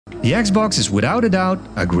The Xbox is without a doubt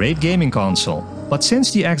a great gaming console, but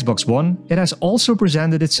since the Xbox One, it has also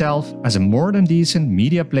presented itself as a more than decent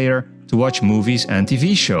media player to watch movies and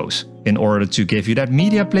TV shows. In order to give you that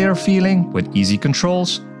media player feeling with easy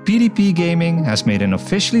controls, PDP Gaming has made an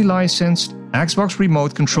officially licensed Xbox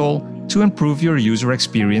remote control to improve your user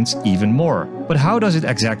experience even more. But how does it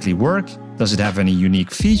exactly work? Does it have any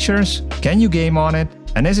unique features? Can you game on it?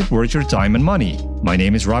 And is it worth your time and money? My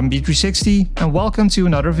name is Preciscion and welcome to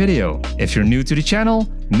another video. If you're new to the channel,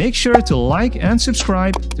 make sure to like and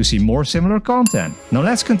subscribe to see more similar content. Now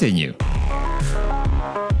let's continue.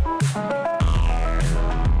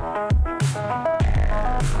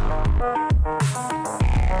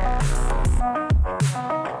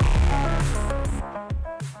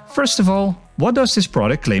 First of all, what does this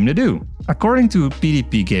product claim to do? According to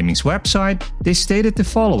PDP Gaming's website, they stated the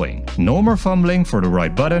following: no more fumbling for the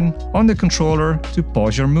right button on the controller to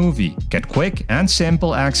pause your movie. Get quick and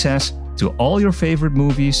simple access to all your favorite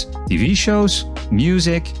movies, TV shows,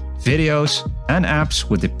 music, videos, and apps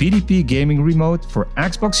with the PDP Gaming remote for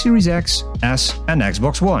Xbox Series X, S, and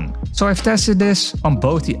Xbox One. So I've tested this on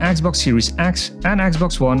both the Xbox Series X and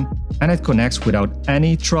Xbox One, and it connects without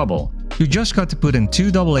any trouble. You just got to put in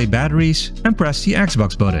 2 AA batteries and press the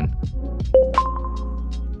Xbox button.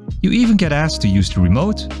 You even get asked to use the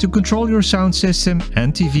remote to control your sound system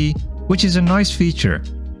and TV, which is a nice feature,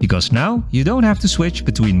 because now you don't have to switch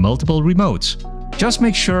between multiple remotes. Just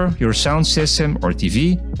make sure your sound system or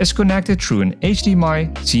TV is connected through an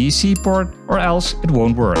HDMI CEC port, or else it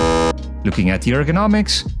won't work. Looking at the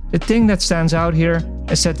ergonomics, the thing that stands out here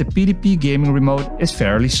is that the PDP Gaming remote is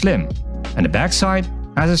fairly slim, and the backside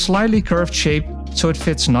has a slightly curved shape so it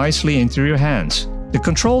fits nicely into your hands. The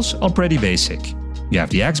controls are pretty basic. You have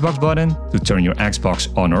the Xbox button to turn your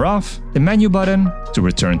Xbox on or off, the menu button to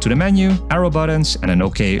return to the menu, arrow buttons and an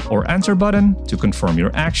OK or enter button to confirm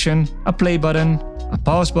your action, a play button, a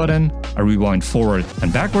pause button, a rewind forward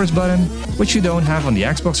and backwards button, which you don't have on the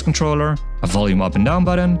Xbox controller, a volume up and down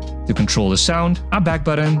button to control the sound, a back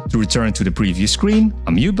button to return to the previous screen,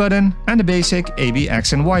 a mute button, and the basic A, B,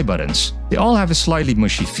 X and Y buttons. They all have a slightly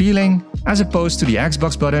mushy feeling, as opposed to the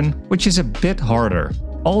Xbox button, which is a bit harder.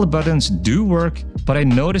 All the buttons do work, but I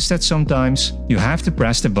noticed that sometimes you have to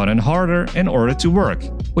press the button harder in order to work,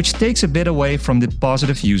 which takes a bit away from the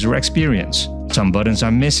positive user experience. Some buttons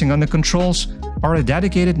I'm missing on the controls are a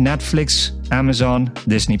dedicated Netflix, Amazon,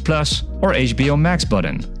 Disney Plus or HBO Max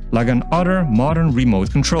button, like on other modern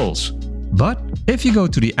remote controls. But if you go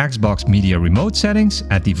to the Xbox Media Remote settings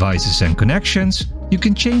at Devices and Connections, you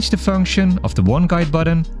can change the function of the One Guide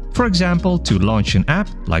button, for example to launch an app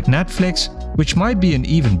like Netflix, which might be an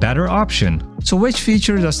even better option. So which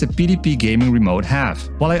feature does the PDP Gaming remote have?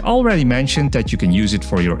 Well, I already mentioned that you can use it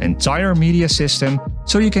for your entire media system,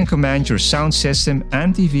 so you can command your sound system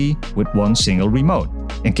and TV with one single remote.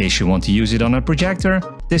 In case you want to use it on a projector,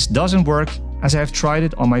 this doesn't work, as I have tried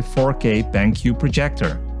it on my 4K BenQ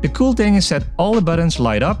projector. The cool thing is that all the buttons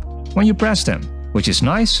light up when you press them, which is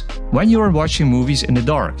nice when you are watching movies in the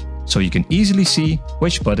dark, so you can easily see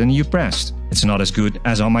which button you pressed. It's not as good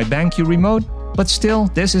as on my BenQ remote, but still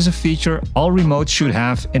this is a feature all remotes should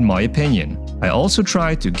have in my opinion. I also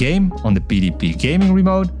tried to game on the PDP Gaming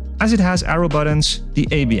remote, as it has arrow buttons, the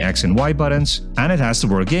A, B, X and Y buttons, and it has the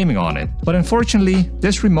word gaming on it. But unfortunately,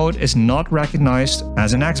 this remote is not recognized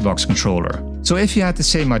as an Xbox controller. So if you had the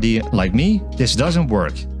same idea like me, this doesn't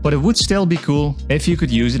work. But it would still be cool if you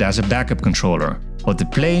could use it as a backup controller. But the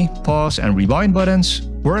play, pause and rewind buttons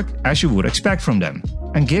work as you would expect from them,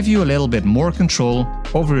 and give you a little bit more control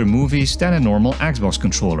over your movies than a normal Xbox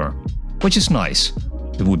controller, which is nice.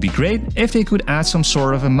 It would be great if they could add some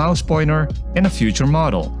sort of a mouse pointer in a future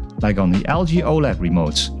model, like on the LG OLED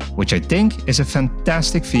remotes, which I think is a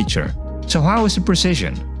fantastic feature. So how is the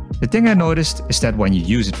precision? The thing I noticed is that when you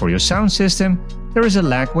use it for your sound system, there is a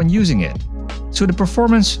lag when using it. So the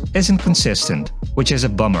performance isn't consistent, which is a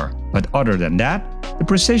bummer. But other than that, the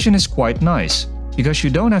precision is quite nice, because you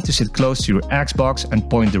don't have to sit close to your Xbox and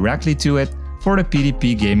point directly to it for the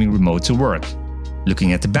PDP Gaming remote to work.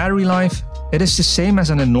 Looking at the battery life, it is the same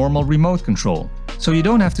as on a normal remote control, so you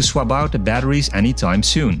don't have to swap out the batteries anytime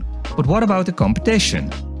soon. But what about the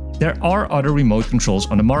competition? There are other remote controls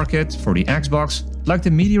on the market for the Xbox, like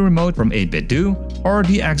the Media Remote from 8BitDo or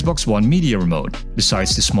the Xbox One Media Remote.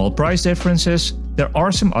 Besides the small price differences, there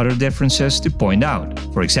are some other differences to point out.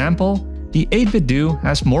 For example, the 8BitDo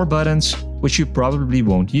has more buttons, which you probably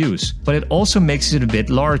won't use, but it also makes it a bit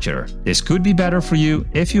larger. This could be better for you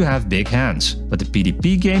if you have big hands, but the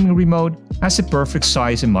PDP Gaming remote has the perfect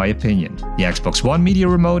size in my opinion. The Xbox One Media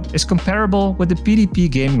Remote is comparable with the PDP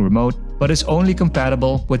Gaming remote but is only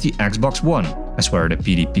compatible with the Xbox One, as where the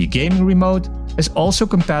PDP Gaming remote is also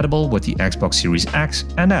compatible with the Xbox Series X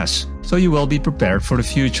and S, so you will be prepared for the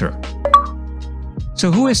future.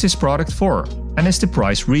 So who is this product for? And is the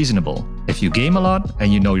price reasonable? If you game a lot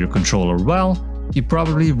and you know your controller well, you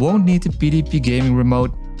probably won't need the PDP Gaming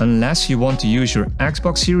remote unless you want to use your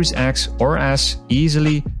Xbox Series X or S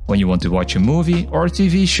easily when you want to watch a movie or a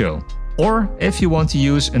TV show, or if you want to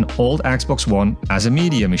use an old Xbox One as a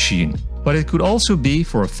media machine. But it could also be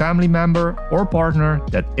for a family member or partner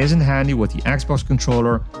that isn't handy with the Xbox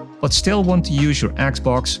controller but still want to use your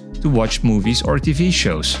Xbox to watch movies or TV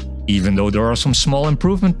shows. Even though there are some small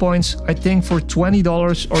improvement points, I think for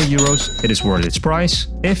 $20 or euros it is worth its price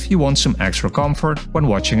if you want some extra comfort when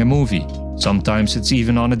watching a movie. Sometimes it's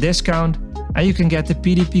even on a discount and you can get the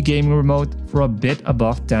PDP Gaming remote for a bit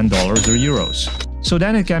above $10 or euros. So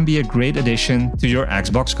then it can be a great addition to your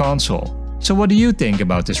Xbox console. So what do you think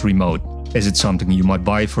about this remote? Is it something you might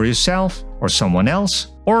buy for yourself or someone else?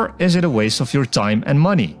 Or is it a waste of your time and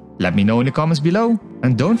money? Let me know in the comments below,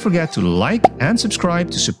 and don't forget to like and subscribe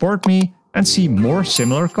to support me and see more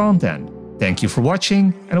similar content. Thank you for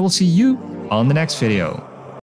watching, and I will see you on the next video.